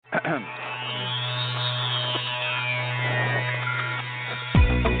Welcome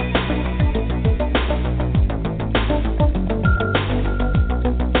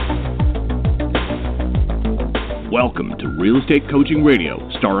to Real Estate Coaching Radio,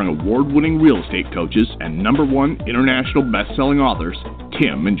 starring award-winning real estate coaches and #1 international best-selling authors,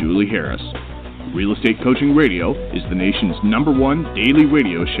 Tim and Julie Harris. Real Estate Coaching Radio is the nation's #1 daily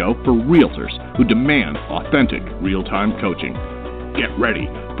radio show for realtors who demand authentic, real-time coaching. Get ready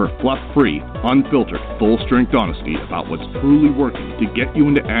for fluff-free, unfiltered, full-strength honesty about what's truly working to get you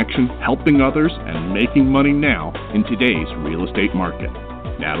into action, helping others, and making money now in today's real estate market.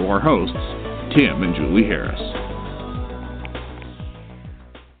 Now to our hosts, Tim and Julie Harris.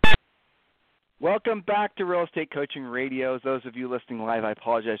 Welcome back to Real Estate Coaching Radio. Those of you listening live, I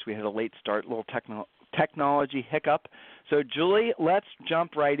apologize. We had a late start, a little technology hiccup. So, Julie, let's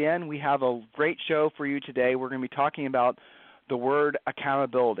jump right in. We have a great show for you today. We're going to be talking about the word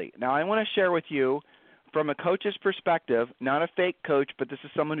accountability. Now, I want to share with you from a coach's perspective, not a fake coach, but this is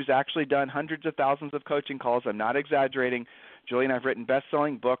someone who's actually done hundreds of thousands of coaching calls. I'm not exaggerating. Julie and I have written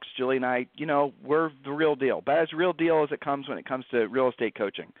best-selling books. Julie and I, we're the real deal. But as real deal as it comes when it comes to real estate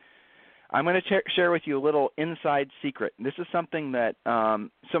coaching. I'm going to share with you a little inside secret. This is something that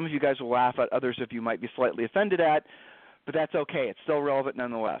some of you guys will laugh at, others of you might be slightly offended at, but that's okay. It's still relevant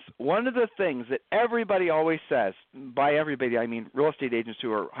nonetheless. One of the things that everybody always says, by everybody I mean real estate agents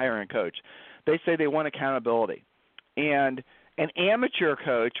who are hiring a coach, they say they want accountability. And an amateur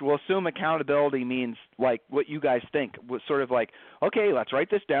coach will assume accountability means like what you guys think, sort of like, okay, let's write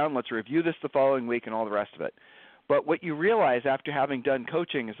this down, let's review this the following week and all the rest of it. But what you realize after having done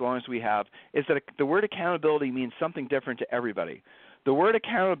coaching as long as we have is that the word accountability means something different to everybody. The word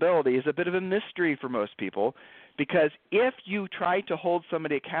accountability is a bit of a mystery for most people because if you try to hold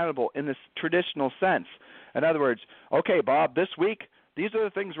somebody accountable in this traditional sense, in other words, okay, Bob, this week, these are the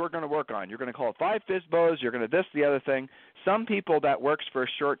things we're going to work on. You're going to call 5 FSBOs, you're going to this, the other thing. Some people that works for a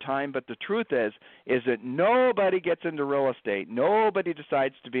short time, but the truth is that nobody gets into real estate. Nobody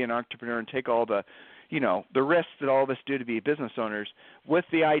decides to be an entrepreneur and take all the risks that all of us do to be business owners with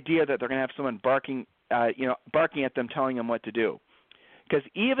the idea that they're going to have someone barking at them, telling them what to do. Because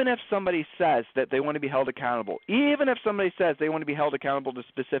even if somebody says that they want to be held accountable, even if somebody says they want to be held accountable to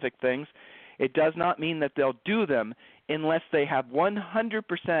specific things, it does not mean that they'll do them unless they have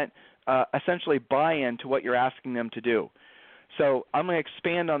 100% essentially buy-in to what you're asking them to do. So I'm going to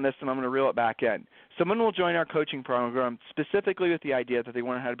expand on this and I'm going to reel it back in. Someone will join our coaching program specifically with the idea that they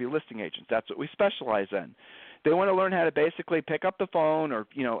want to know how to be listing agents. That's what we specialize in. They want to learn how to basically pick up the phone or,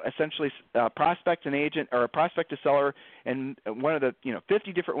 essentially prospect an agent or prospect a seller in one of the,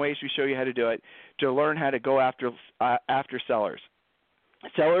 50 different ways we show you how to do it to learn how to go after sellers.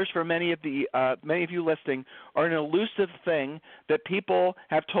 Sellers, for many of you listening, are an elusive thing that people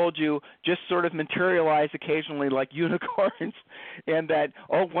have told you just sort of materialize occasionally like unicorns, and that,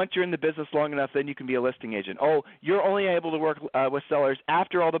 once you're in the business long enough, then you can be a listing agent. You're only able to work with sellers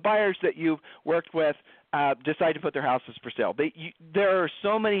after all the buyers that you've worked with decide to put their houses for sale. There are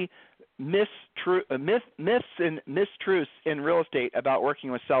so many myths and mistruths in real estate about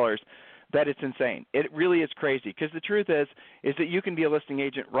working with sellers that it's insane. It really is crazy because the truth is that you can be a listing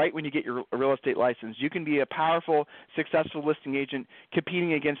agent right when you get your real estate license. You can be a powerful, successful listing agent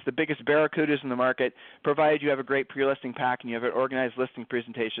competing against the biggest barracudas in the market, provided you have a great pre-listing pack and you have an organized listing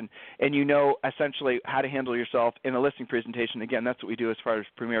presentation and you know essentially how to handle yourself in a listing presentation. Again, that's what we do as far as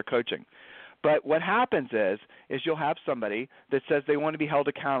Premier Coaching. But what happens is you'll have somebody that says they want to be held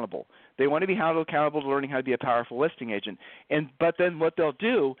accountable. They want to be held accountable to learning how to be a powerful listing agent. But then what they'll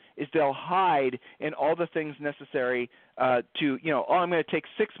do is they'll hide in all the things necessary I'm going to take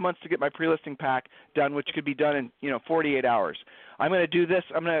 6 months to get my pre-listing pack done, which could be done in 48 hours. I'm going to do this.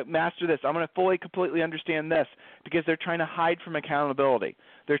 I'm going to master this. I'm going to fully, completely understand this because they're trying to hide from accountability.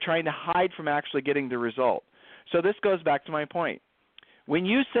 They're trying to hide from actually getting the result. So this goes back to my point. When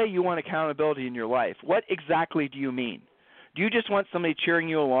you say you want accountability in your life, what exactly do you mean? Do you just want somebody cheering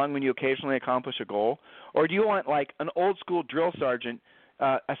you along when you occasionally accomplish a goal? Or do you want like an old school drill sergeant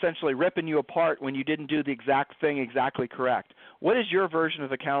essentially ripping you apart when you didn't do the exact thing exactly correct? What is your version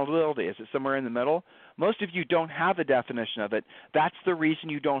of accountability? Is it somewhere in the middle? Most of you don't have a definition of it. That's the reason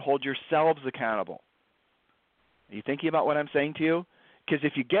you don't hold yourselves accountable. Are you thinking about what I'm saying to you? Because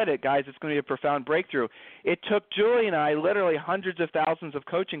if you get it, guys, it's going to be a profound breakthrough. It took Julie and I literally hundreds of thousands of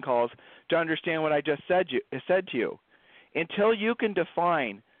coaching calls to understand what I just said to you. Until you can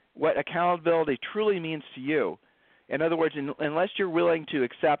define what accountability truly means to you, in other words, unless you're willing to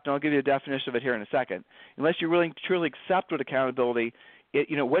accept, and I'll give you a definition of it here in a second, unless you're willing to truly accept what accountability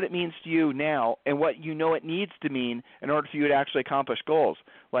what it means to you now and what it needs to mean in order for you to actually accomplish goals.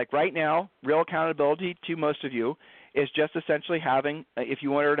 Like right now, real accountability to most of you is just essentially having, if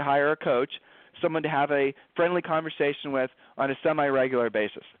you wanted to hire a coach, someone to have a friendly conversation with on a semi-regular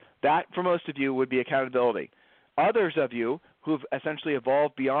basis. That, for most of you, would be accountability. Others of you who've essentially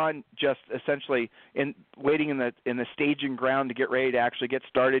evolved beyond just essentially waiting in the staging ground to get ready to actually get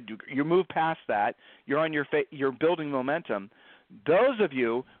started, you move past that. You're on you're building momentum. Those of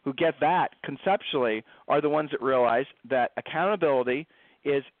you who get that conceptually are the ones that realize that accountability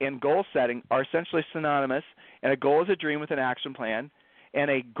and goal setting are essentially synonymous, and a goal is a dream with an action plan, and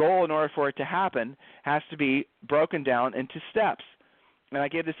a goal, in order for it to happen, has to be broken down into steps. And I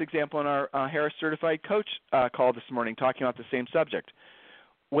gave this example in our Harris Certified Coach call this morning, talking about the same subject.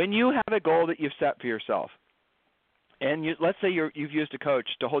 When you have a goal that you've set for yourself, and let's say you've used a coach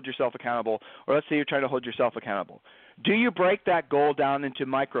to hold yourself accountable, or let's say you're trying to hold yourself accountable, do you break that goal down into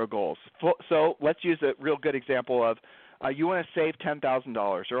micro goals? So let's use a real good example of you want to save $10,000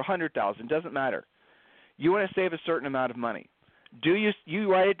 or $100,000, doesn't matter. You want to save a certain amount of money. Do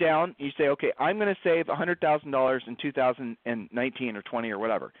you write it down? You say, okay, I'm going to save $100,000 in 2019 or 20 or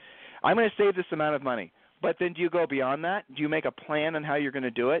whatever. I'm going to save this amount of money. But then do you go beyond that? Do you make a plan on how you're going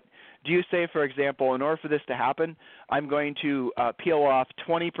to do it? Do you say, for example, in order for this to happen, I'm going to peel off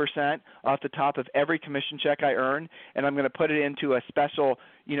 20% off the top of every commission check I earn, and I'm going to put it into a special,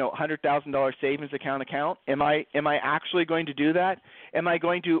 $100,000 savings account? Am I actually going to do that? Am I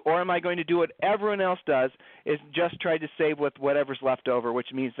going to do what everyone else does, is just try to save with whatever's left over, which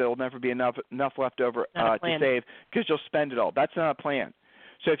means there will never be enough left over to save because you'll spend it all. That's not a plan.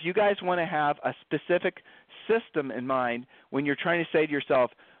 So if you guys want to have a specific system in mind when you're trying to say to yourself,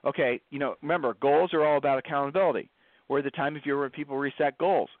 okay, remember, goals are all about accountability. We're the time of year when people reset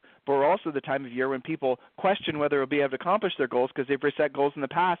goals, but we're also the time of year when people question whether they'll be able to accomplish their goals because they've reset goals in the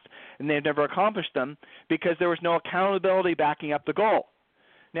past and they've never accomplished them because there was no accountability backing up the goal.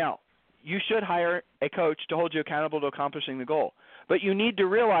 Now, you should hire a coach to hold you accountable to accomplishing the goal, but you need to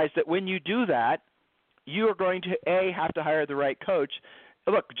realize that when you do that, you are going to, have to hire the right coach.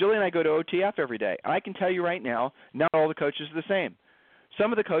 Look, Julie and I go to OTF every day. I can tell you right now, not all the coaches are the same.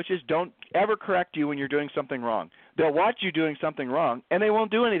 Some of the coaches don't ever correct you when you're doing something wrong. They'll watch you doing something wrong, and they won't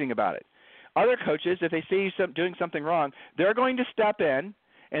do anything about it. Other coaches, if they see you doing something wrong, they're going to step in,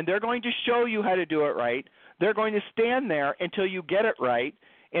 and they're going to show you how to do it right. They're going to stand there until you get it right,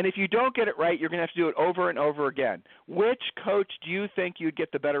 and if you don't get it right, you're going to have to do it over and over again. Which coach do you think you'd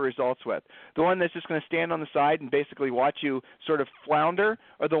get the better results with? The one that's just going to stand on the side and basically watch you sort of flounder,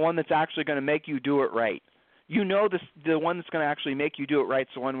 or the one that's actually going to make you do it right? The one that's going to actually make you do it right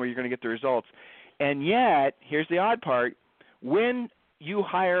is the one where you're going to get the results. And yet, here's the odd part. When you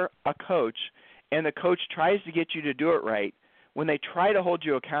hire a coach and the coach tries to get you to do it right, when they try to hold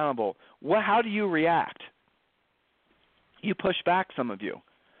you accountable, how do you react? You push back, some of you.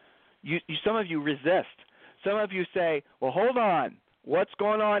 Some of you resist. Some of you say, well, hold on. What's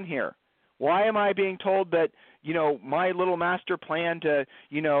going on here? Why am I being told that, my little master plan to,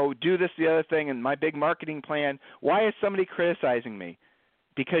 do this, the other thing, and my big marketing plan, why is somebody criticizing me?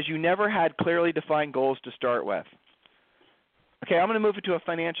 Because you never had clearly defined goals to start with. Okay, I'm going to move it to a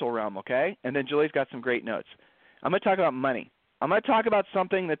financial realm, okay? And then Julie's got some great notes. I'm going to talk about money. I'm going to talk about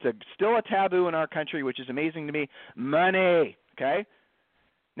something that's still a taboo in our country, which is amazing to me, money, okay?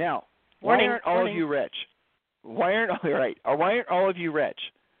 Now, why aren't all of you rich? Why aren't all of you rich?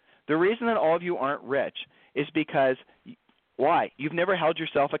 The reason that all of you aren't rich is because, why? You've never held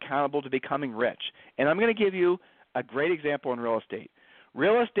yourself accountable to becoming rich. And I'm going to give you a great example in real estate.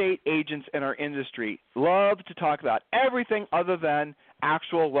 Real estate agents in our industry love to talk about everything other than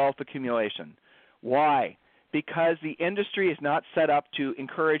actual wealth accumulation. Why? Because the industry is not set up to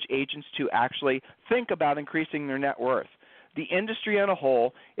encourage agents to actually think about increasing their net worth. The industry on a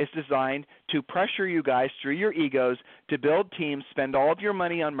whole is designed to pressure you guys through your egos to build teams, spend all of your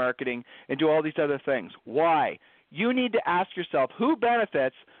money on marketing, and do all these other things. Why? You need to ask yourself, who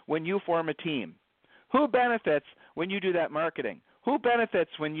benefits when you form a team? Who benefits when you do that marketing? Who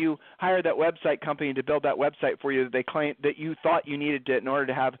benefits when you hire that website company to build that website for you that they claim that you thought you needed to in order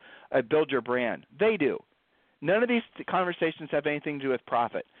to have build your brand? They do. None of these conversations have anything to do with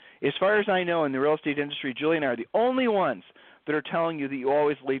profit. As far as I know, in the real estate industry, Julie and I are the only ones that are telling you that you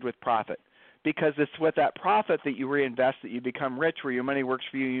always lead with profit, because it's with that profit that you reinvest that you become rich, where your money works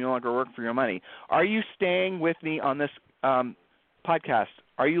for you and you no longer work for your money. Are you staying with me on this podcast?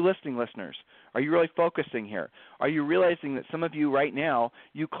 Are you listening, listeners? Are you really focusing here? Are you realizing that some of you right now,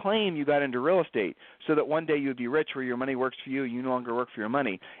 you claim you got into real estate so that one day you would be rich where your money works for you, you no longer work for your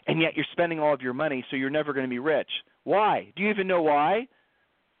money, and yet you're spending all of your money so you're never going to be rich? Why? Do you even know why?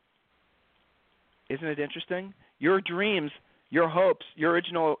 Isn't it interesting? Your dreams, your hopes, your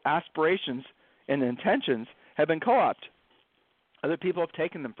original aspirations and intentions have been co-opted. Other people have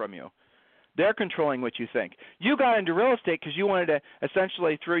taken them from you. They're controlling what you think. You got into real estate because you wanted to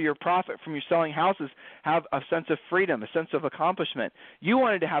essentially, through your profit from your selling houses, have a sense of freedom, a sense of accomplishment. You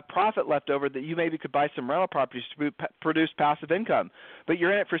wanted to have profit left over that you maybe could buy some rental properties to produce passive income. But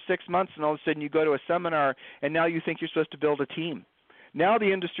you're in it for 6 months, and all of a sudden you go to a seminar, and now you think you're supposed to build a team. Now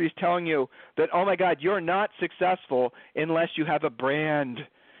the industry is telling you that, oh, my God, you're not successful unless you have a brand,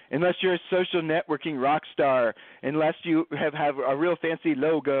 unless you're a social networking rock star, unless you have a real fancy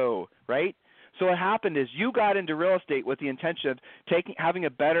logo, right? So what happened is you got into real estate with the intention of having a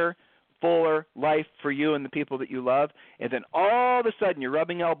better, fuller life for you and the people that you love, and then all of a sudden you're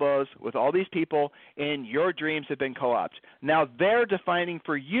rubbing elbows with all these people, and your dreams have been co-opted. Now they're defining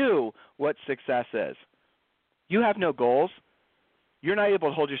for you what success is. You have no goals. You're not able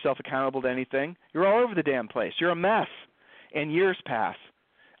to hold yourself accountable to anything. You're all over the damn place. You're a mess, and years pass.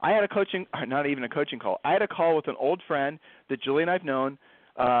 I had not even a coaching call. I had a call with an old friend that Julie and I've known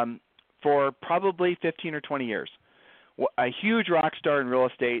for probably 15 or 20 years, a huge rock star in real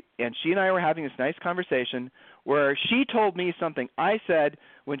estate, and she and I were having this nice conversation where she told me something I said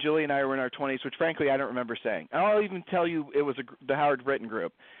when Julie and I were in our 20s, which frankly I don't remember saying. I'll even tell you it was the Howard Britton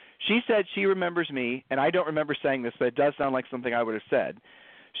Group. She said she remembers me, and I don't remember saying this, but it does sound like something I would have said.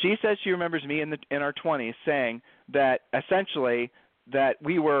 She said she remembers me in our 20s saying that essentially that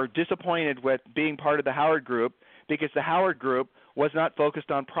we were disappointed with being part of the Howard Group because the Howard Group was not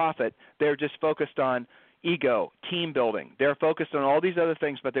focused on profit. They were just focused on ego, team building. They were focused on all these other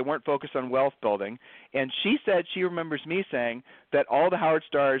things, but they weren't focused on wealth building. And she said she remembers me saying that all the Howard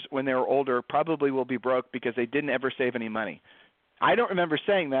stars, when they were older, probably will be broke because they didn't ever save any money. I don't remember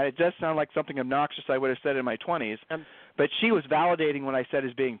saying that. It does sound like something obnoxious I would have said in my 20s, but she was validating what I said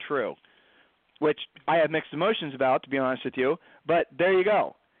as being true, which I have mixed emotions about, to be honest with you, but there you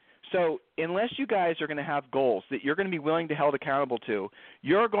go. So unless you guys are going to have goals that you're going to be willing to held accountable to,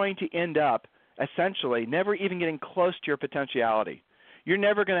 you're going to end up essentially never even getting close to your potentiality. You're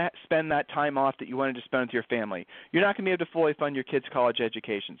never going to spend that time off that you wanted to spend with your family. You're not going to be able to fully fund your kids' college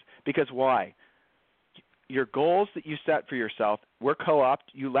educations. Because why? Your goals that you set for yourself were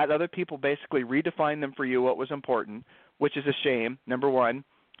co-opted. You let other people basically redefine them for you, what was important, which is a shame, number one.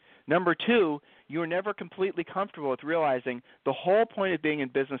 Number two, you are never completely comfortable with realizing the whole point of being in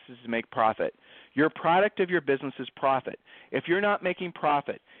business is to make profit. Your product of your business is profit. If you're not making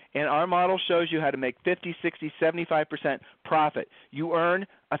profit, and our model shows you how to make 50, 60, 75% profit, you earn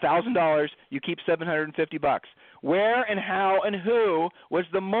 $1,000, you keep $750. Where and how and who was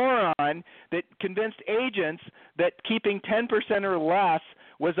the moron that convinced agents that keeping 10% or less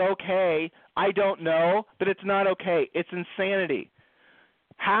was okay? I don't know, but it's not okay. It's insanity.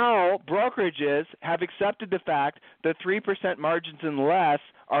 How brokerages have accepted the fact that 3% margins and less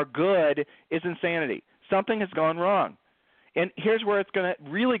are good is insanity. Something has gone wrong. And here's where it's going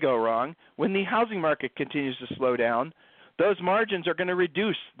to really go wrong. When the housing market continues to slow down, those margins are going to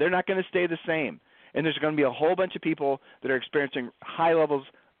reduce. They're not going to stay the same. And there's going to be a whole bunch of people that are experiencing high levels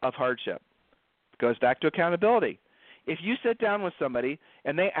of hardship. It goes back to accountability. If you sit down with somebody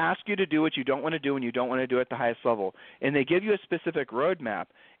and they ask you to do what you don't want to do and you don't want to do at the highest level, and they give you a specific roadmap,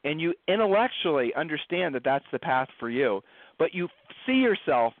 and you intellectually understand that that's the path for you, but you see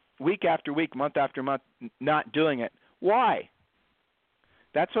yourself week after week, month after month not doing it, why?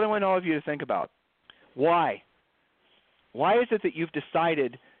 That's what I want all of you to think about. Why? Why is it that you've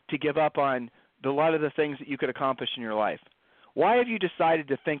decided to give up on a lot of the things that you could accomplish in your life? Why have you decided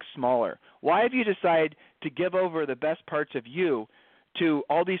to think smaller? Why have you decided to give over the best parts of you to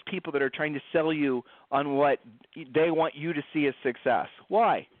all these people that are trying to sell you on what they want you to see as success?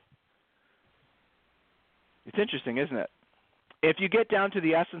 Why? It's interesting, isn't it? If you get down to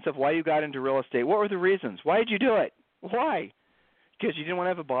the essence of why you got into real estate, what were the reasons? Why did you do it? Why? Because you didn't want to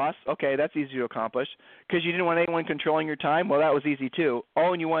have a boss? Okay, that's easy to accomplish. Because you didn't want anyone controlling your time? Well, that was easy too.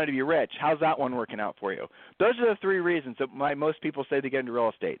 Oh, and you wanted to be rich. How's that one working out for you? Those are the three reasons that most people say they get into real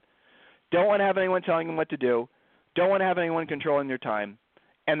estate. Don't want to have anyone telling them what to do. Don't want to have anyone controlling their time.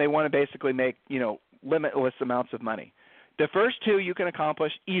 And they want to basically make, limitless amounts of money. The first two you can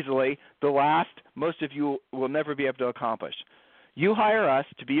accomplish easily. The last, most of you will never be able to accomplish. You hire us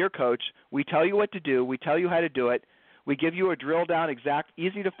to be your coach. We tell you what to do. We tell you how to do it. We give you a drill-down, exact,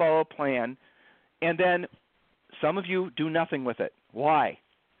 easy-to-follow plan, and then some of you do nothing with it. Why?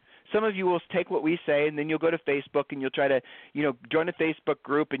 Some of you will take what we say, and then you'll go to Facebook, and you'll try to, join a Facebook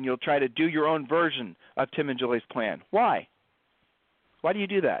group, and you'll try to do your own version of Tim and Julie's plan. Why? Why do you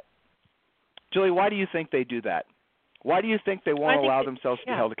do that? Julie, why do you think they do that? Why do you think they won't allow themselves to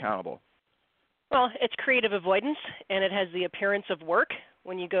be held accountable? Well, it's creative avoidance, and it has the appearance of work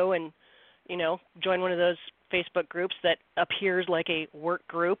when you go and, join one of those Facebook groups that appears like a work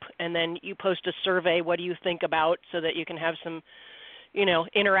group, and then you post a survey, what do you think about, so that you can have some,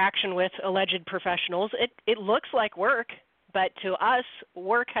 interaction with alleged professionals. It looks like work, but to us,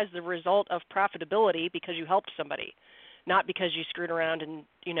 work has the result of profitability because you helped somebody, not because you screwed around and,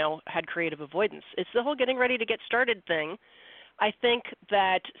 had creative avoidance. It's the whole getting ready to get started thing. I think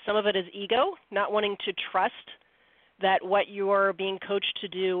that some of it is ego, not wanting to trust that what you're being coached to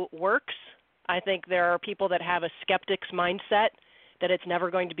do works. I think there are people that have a skeptic's mindset that it's never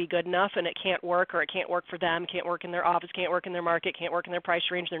going to be good enough and it can't work, or it can't work for them, can't work in their office, can't work in their market, can't work in their price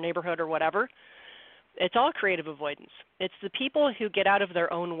range, their neighborhood, or whatever. It's all creative avoidance. It's the people who get out of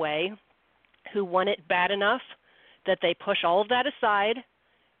their own way, who want it bad enough that they push all of that aside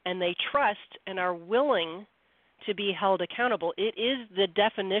and they trust and are willing to be held accountable. It is the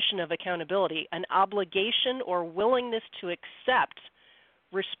definition of accountability, an obligation or willingness to accept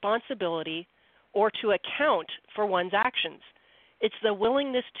responsibility or to account for one's actions. It's the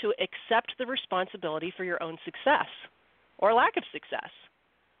willingness to accept the responsibility for your own success or lack of success.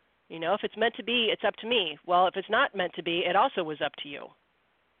 If it's meant to be, it's up to me. Well, if it's not meant to be, it also was up to you.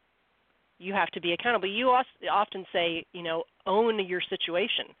 You have to be accountable. You often say, own your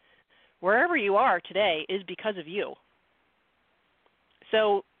situation. Wherever you are today is because of you.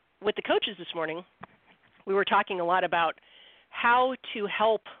 So with the coaches this morning, we were talking a lot about how to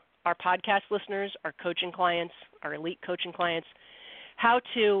help our podcast listeners, our coaching clients, our elite coaching clients, how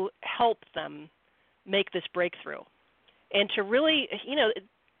to help them make this breakthrough. And to really,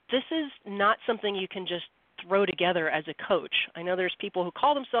 this is not something you can just throw together as a coach. I know there's people who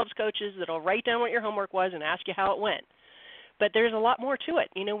call themselves coaches that will write down what your homework was and ask you how it went. But there's a lot more to it.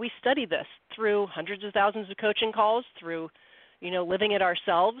 We study this through hundreds of thousands of coaching calls, through, living it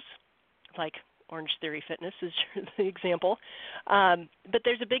ourselves, like Orange Theory Fitness is the example. But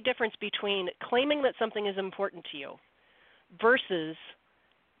there's a big difference between claiming that something is important to you versus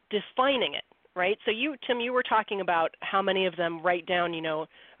defining it, right? So Tim, you were talking about how many of them write down,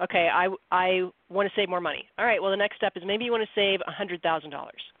 okay, I want to save more money. All right, well, the next step is maybe you want to save $100,000.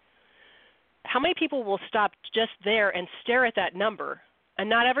 How many people will stop just there and stare at that number and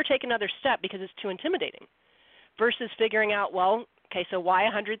not ever take another step because it's too intimidating, versus figuring out, well, okay, so why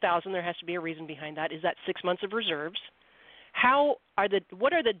 $100,000? There has to be a reason behind that. Is that 6 months of reserves?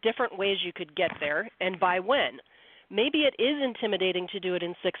 What are the different ways you could get there, and by when? Maybe it is intimidating to do it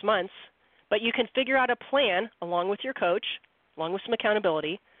in 6 months, but you can figure out a plan along with your coach, along with some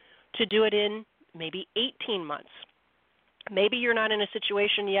accountability, to do it in maybe 18 months. Maybe you're not in a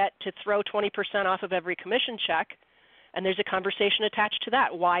situation yet to throw 20% off of every commission check, and there's a conversation attached to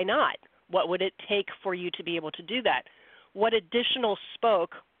that. Why not? What would it take for you to be able to do that? What additional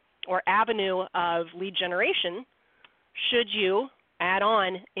spoke or avenue of lead generation should you add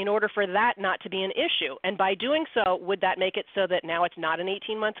on in order for that not to be an issue? And by doing so, would that make it so that now it's not an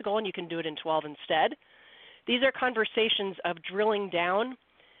 18-month goal and you can do it in 12 instead? These are conversations of drilling down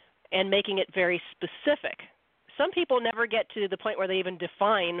and making it very specific. Some people never get to the point where they even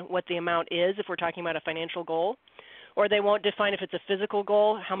define what the amount is if we're talking about a financial goal, or they won't define if it's a physical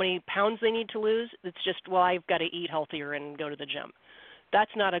goal, how many pounds they need to lose. It's just, well, I've got to eat healthier and go to the gym. That's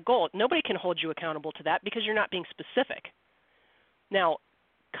not a goal. Nobody can hold you accountable to that because you're not being specific. Now,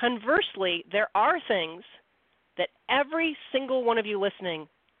 conversely, there are things that every single one of you listening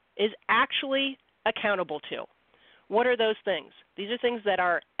is actually accountable to. What are those things? These are things that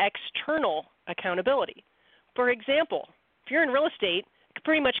are external accountability. For example, if you're in real estate, I can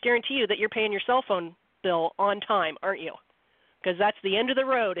pretty much guarantee you that you're paying your cell phone bill on time, aren't you? Because that's the end of the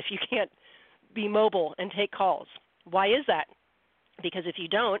road if you can't be mobile and take calls. Why is that? Because if you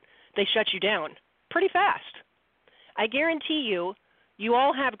don't, they shut you down pretty fast. I guarantee you, you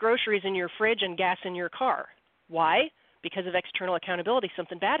all have groceries in your fridge and gas in your car. Why? Because of external accountability.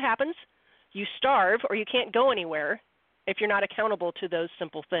 Something bad happens, you starve, or you can't go anywhere if you're not accountable to those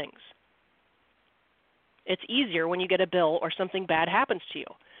simple things. It's easier when you get a bill or something bad happens to you.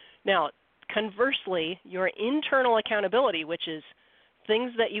 Now, conversely, your internal accountability, which is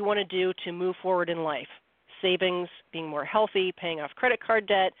things that you want to do to move forward in life, savings, being more healthy, paying off credit card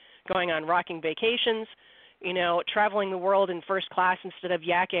debt, going on rocking vacations, traveling the world in first class instead of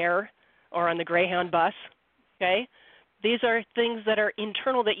Yak Air or on the Greyhound bus, okay? These are things that are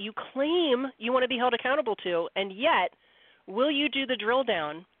internal that you claim you want to be held accountable to, and yet will you do the drill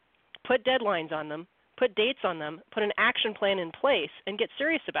down, put deadlines on them, put dates on them, put an action plan in place, and get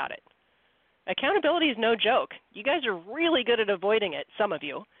serious about it? Accountability is no joke. You guys are really good at avoiding it, some of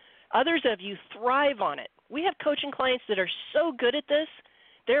you. Others of you thrive on it. We have coaching clients that are so good at this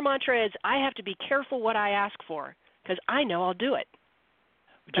Their mantra is, I have to be careful what I ask for because I know I'll do it.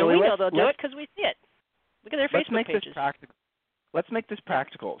 Julie, and we know they'll do it because we see it. Look at their Facebook pages. Let's make this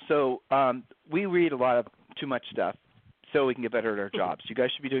practical. So we read a lot of too much stuff so we can get better at our jobs. You guys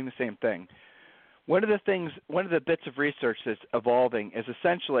should be doing the same thing. One of the bits of research that's evolving is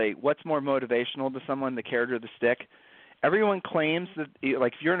essentially what's more motivational to someone, the carrot or the stick. Everyone claims that,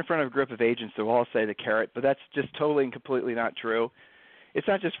 like, if you're in front of a group of agents, they'll all say the carrot, but that's just totally and completely not true. It's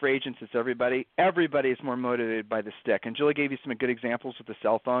not just for agents, it's everybody. Everybody is more motivated by the stick. And Julie gave you some good examples with the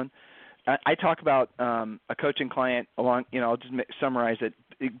cell phone. I talk about a coaching client along, I'll just summarize it.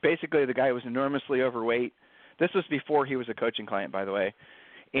 Basically, the guy was enormously overweight. This was before he was a coaching client, by the way.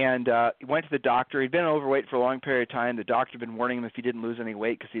 And he went to the doctor. He'd been overweight for a long period of time. The doctor had been warning him if he didn't lose any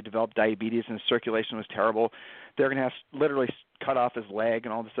weight because he developed diabetes and his circulation was terrible, they're going to have literally cut off his leg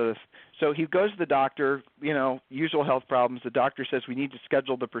and all this other. So he goes to the doctor, usual health problems. The doctor says we need to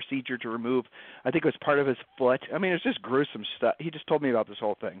schedule the procedure to remove, I think it was part of his foot. I mean, it's just gruesome stuff. He just told me about this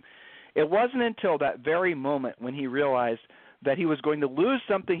whole thing. It wasn't until that very moment when he realized that he was going to lose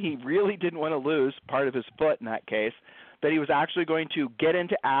something he really didn't want to lose, part of his foot in that case, that he was actually going to get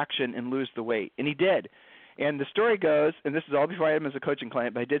into action and lose the weight. And he did. And the story goes, and this is all before I had him as a coaching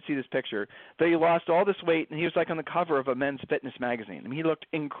client, but I did see this picture, that he lost all this weight, and he was like on the cover of a men's fitness magazine. I mean, he looked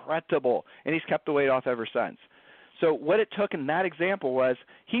incredible, and he's kept the weight off ever since. So what it took in that example was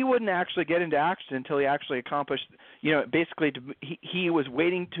he wouldn't actually get into action until he actually accomplished, basically he was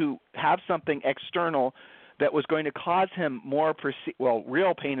waiting to have something external that was going to cause him more,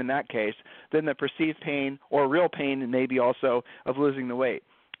 real pain in that case, than the perceived pain or real pain and maybe also of losing the weight.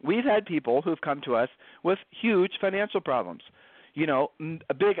 We've had people who've come to us with huge financial problems,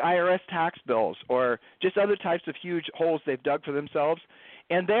 big IRS tax bills or just other types of huge holes they've dug for themselves,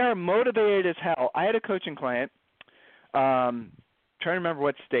 and they are motivated as hell. I had a coaching client, trying to remember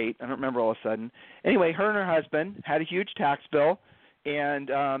what state, I don't remember all of a sudden. Anyway, her and her husband had a huge tax bill, and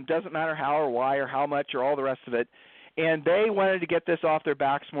doesn't matter how or why or how much or all the rest of it, and they wanted to get this off their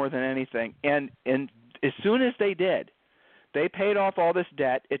backs more than anything. And as soon as they did, they paid off all this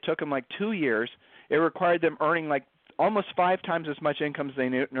debt. It took them like 2 years. It required them earning like almost 5 times as much income as they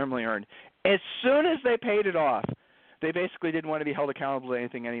normally earned. As soon as they paid it off, they basically didn't want to be held accountable to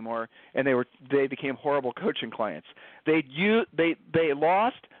anything anymore, and they became horrible coaching clients. They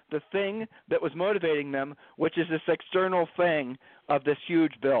lost the thing that was motivating them, which is this external thing of this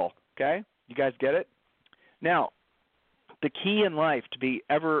huge bill. Okay, you guys get it? Now, the key in life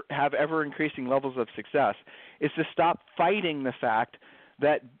to have ever increasing levels of success is to stop fighting the fact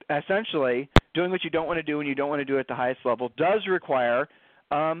that essentially doing what you don't want to do and you don't want to do it at the highest level does require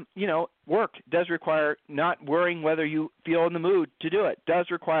work, does require not worrying whether you feel in the mood to do it, does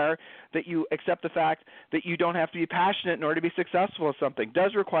require that you accept the fact that you don't have to be passionate in order to be successful at something,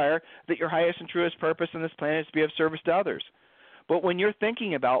 does require that your highest and truest purpose on this planet is to be of service to others. But when you're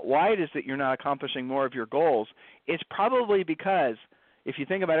thinking about why it is that you're not accomplishing more of your goals, it's probably because, if you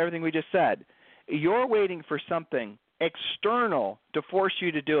think about everything we just said, you're waiting for something external to force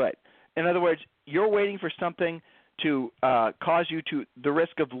you to do it. In other words, you're waiting for something to cause you to the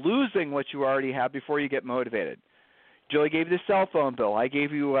risk of losing what you already have before you get motivated. Julie gave you the cell phone bill. I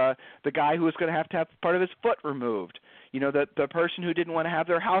gave you the guy who was going to have part of his foot removed. The person who didn't want to have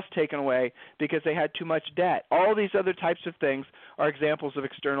their house taken away because they had too much debt. All these other types of things are examples of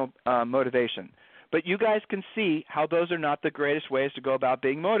external motivation. But you guys can see how those are not the greatest ways to go about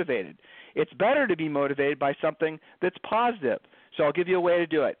being motivated. It's better to be motivated by something that's positive. So I'll give you a way to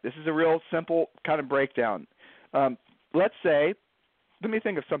do it. This is a real simple kind of breakdown. Let me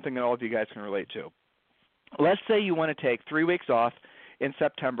think of something that all of you guys can relate to. Let's say you want to take 3 weeks off in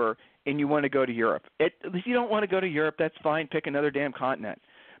September and you want to go to Europe. If you don't want to go to Europe, that's fine. Pick another damn continent.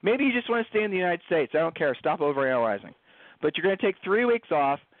 Maybe you just want to stay in the United States. I don't care. Stop overanalyzing. But you're going to take 3 weeks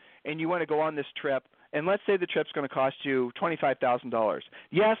off and you want to go on this trip, and let's say the trip's going to cost you $25,000.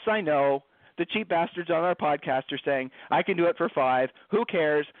 Yes, I know. The cheap bastards on our podcast are saying, I can do it for $5. Who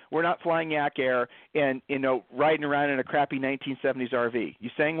cares? We're not flying Yak Air and, riding around in a crappy 1970s RV. You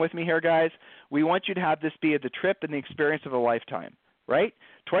staying with me here, guys? We want you to have this be the trip and the experience of a lifetime, right?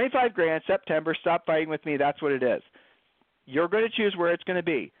 $25,000, September, stop fighting with me. That's what it is. You're going to choose where it's going to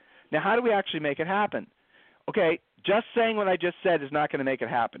be. Now, how do we actually make it happen? Okay, just saying what I just said is not going to make it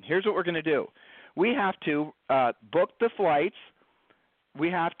happen. Here's what we're going to do. We have to book the flights. We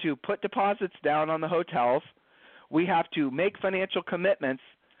have to put deposits down on the hotels. We have to make financial commitments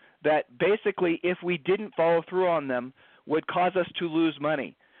that basically, if we didn't follow through on them, would cause us to lose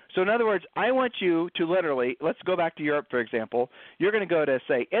money. So in other words, I want you to literally, let's go back to Europe, for example. You're going to go to,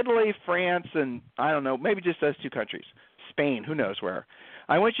 say, Italy, France, and I don't know, maybe just those 2 countries. Spain, who knows where.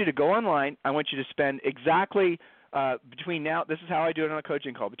 I want you to go online. I want you to spend exactly between now, this is how I do it on a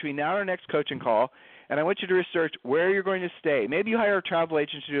coaching call, between now and our next coaching call, and I want you to research where you're going to stay. Maybe you hire a travel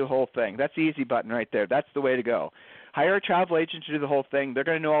agent to do the whole thing. That's the easy button right there. That's the way to go. Hire a travel agent to do the whole thing. They're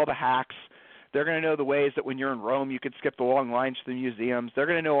going to know all the hacks. They're going to know the ways that when you're in Rome you could skip the long lines to the museums. They're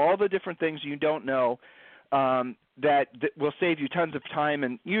going to know all the different things you don't know that will save you tons of time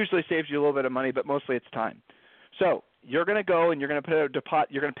and usually saves you a little bit of money, but mostly it's time. So you're going to go and you're going to put a deposit.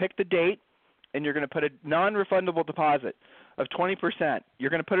 You're going to pick the date, and you're going to put a non-refundable deposit of 20%. You're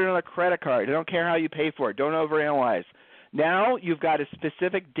going to put it on a credit card. I don't care how you pay for it. Don't overanalyze. Now you've got a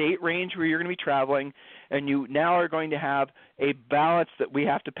specific date range where you're going to be traveling, and you now are going to have a balance that we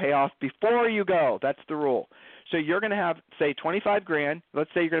have to pay off before you go. That's the rule. So you're going to have, say, $25,000. Let's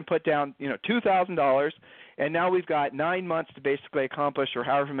say you're going to put down, $2,000, and now we've got 9 months to basically accomplish, or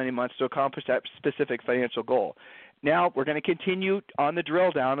however many months to accomplish that specific financial goal. Now we're going to continue on the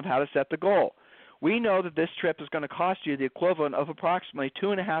drill down of how to set the goal. We know that this trip is going to cost you the equivalent of approximately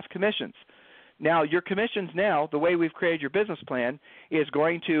 2.5 commissions. Now, your commissions now, the way we've created your business plan, is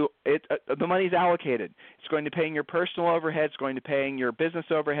going to the money's allocated. It's going to paying your personal overhead. It's going to paying your business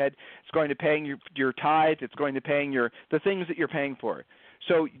overhead. It's going to paying your tithes. It's going to paying the things that you're paying for.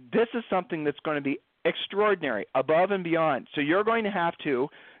 So this is something that's going to be extraordinary, above and beyond. So you're going to have to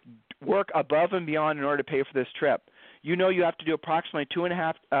work above and beyond in order to pay for this trip. You know you have to do approximately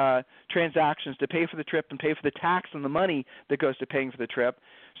 2.5 transactions to pay for the trip and pay for the tax and the money that goes to paying for the trip.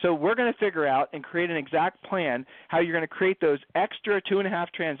 So we're going to figure out and create an exact plan how you're going to create those extra 2.5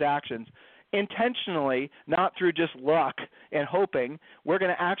 transactions intentionally, not through just luck and hoping. We're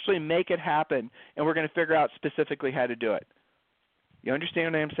going to actually make it happen, and we're going to figure out specifically how to do it. You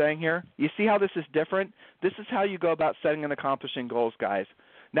understand what I'm saying here? You see how this is different? This is how you go about setting and accomplishing goals, guys.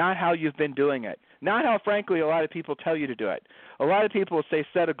 Not how you've been doing it. Not how, frankly, a lot of people tell you to do it. A lot of people will say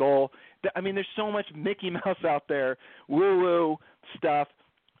set a goal. I mean, there's so much Mickey Mouse out there, woo-woo stuff.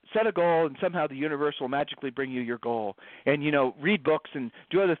 Set a goal, and somehow the universe will magically bring you your goal. And, read books and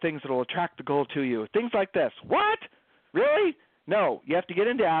do other things that will attract the goal to you. Things like this. What? Really? No. You have to get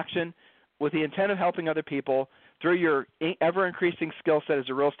into action with the intent of helping other people through your ever-increasing skill set as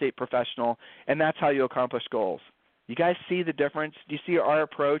a real estate professional, and that's how you accomplish goals. You guys see the difference? Do you see our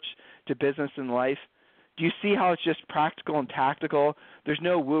approach to business and life? Do you see how it's just practical and tactical? There's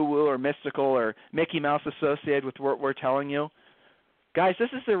no woo-woo or mystical or Mickey Mouse associated with what we're telling you. Guys, this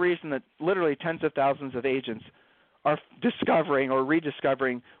is the reason that literally tens of thousands of agents are discovering or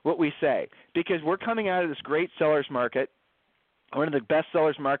rediscovering what we say, because we're coming out of this great seller's market, one of the best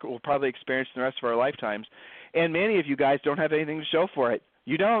seller's market we'll probably experience in the rest of our lifetimes, and many of you guys don't have anything to show for it.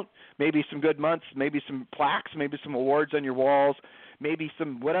 You don't. Maybe some good months, maybe some plaques, maybe some awards on your walls, maybe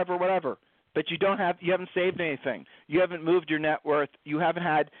some whatever. But you haven't saved anything. You haven't moved your net worth. You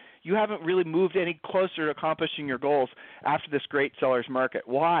haven't really moved any closer to accomplishing your goals after this great seller's market.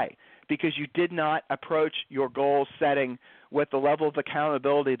 Why? Because you did not approach your goal setting with the level of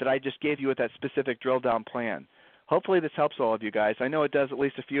accountability that I just gave you with that specific drill down plan. Hopefully this helps all of you guys. I know it does at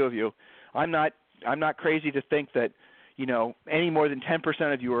least a few of you. I'm not crazy to think that any more than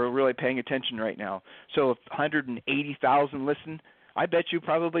 10% of you are really paying attention right now. So if 180,000 listen, I bet you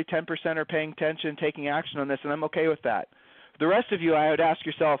probably 10% are paying attention, taking action on this, and I'm okay with that. The rest of you, I'd ask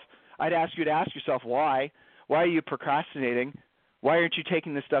you to ask yourself why. Why are you procrastinating? Why aren't you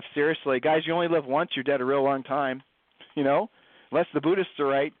taking this stuff seriously? Guys, you only live once. You're dead a real long time. Unless the Buddhists are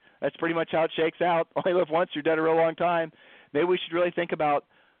right. That's pretty much how it shakes out. Only live once. You're dead a real long time. Maybe we should really think about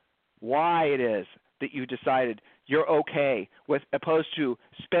why it is that you decided you're okay with, opposed to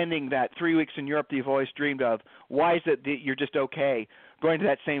spending that 3 weeks in Europe that you've always dreamed of. Why is it that you're just okay going to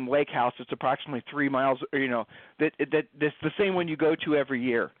that same lake house that's approximately 3 miles, that's the same one you go to every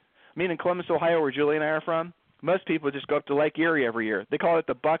year? I mean, in Columbus, Ohio, where Julie and I are from, most people just go up to Lake Erie every year. They call it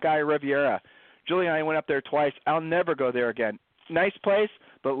the Buckeye Riviera. Julie and I went up there twice. I'll never go there again. Nice place,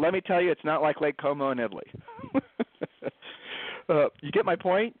 but let me tell you, it's not like Lake Como in Italy. You get my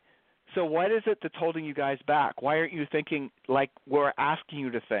point? So what is it that's holding you guys back? Why aren't you thinking like we're asking you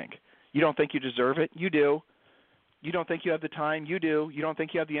to think? You don't think you deserve it? You do. You don't think you have the time? You do. You don't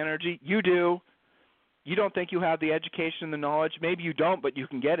think you have the energy? You do. You don't think you have the education and the knowledge? Maybe you don't, but you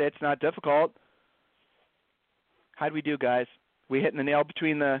can get it. It's not difficult. How do we do, guys? We hitting the nail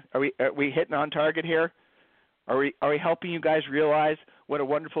between the – are we hitting on target here? Are we helping you guys realize what a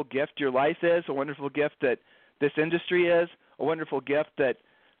wonderful gift your life is, a wonderful gift that this industry is, a wonderful gift that,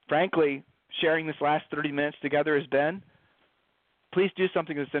 frankly, sharing this last 30 minutes together has been? Please do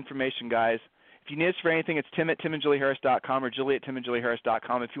something with this information, guys. If you need us for anything, it's tim@timandjulieharris.com or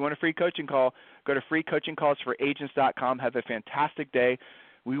julie@timandjulieharris.com. If you want a free coaching call, go to freecoachingcallsforagents.com. Have a fantastic day.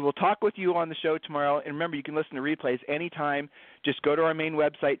 We will talk with you on the show tomorrow. And remember, you can listen to replays anytime. Just go to our main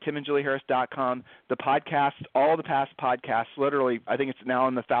website, timandjulieharris.com. The podcast, all the past podcasts, literally, I think it's now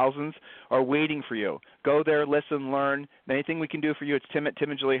in the thousands, are waiting for you. Go there, listen, learn. Anything we can do for you, it's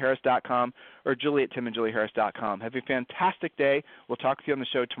tim@timandjulieharris.com or julie@timandjulieharris.com. Have a fantastic day. We'll talk with you on the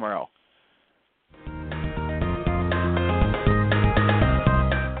show tomorrow.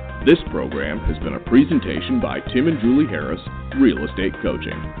 This program has been a presentation by Tim and Julie Harris, Real Estate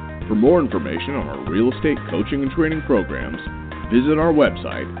Coaching. For more information on our real estate coaching and training programs, visit our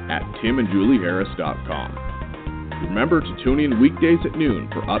website at timandjulieharris.com. Remember to tune in weekdays at noon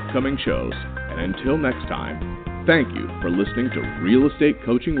for upcoming shows, and until next time, thank you for listening to Real Estate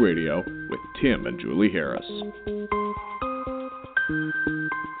Coaching Radio with Tim and Julie Harris.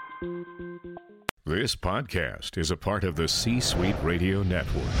 This podcast is a part of the C-Suite Radio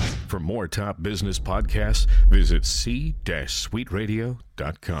Network. For more top business podcasts, visit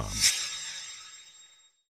c-suiteradio.com.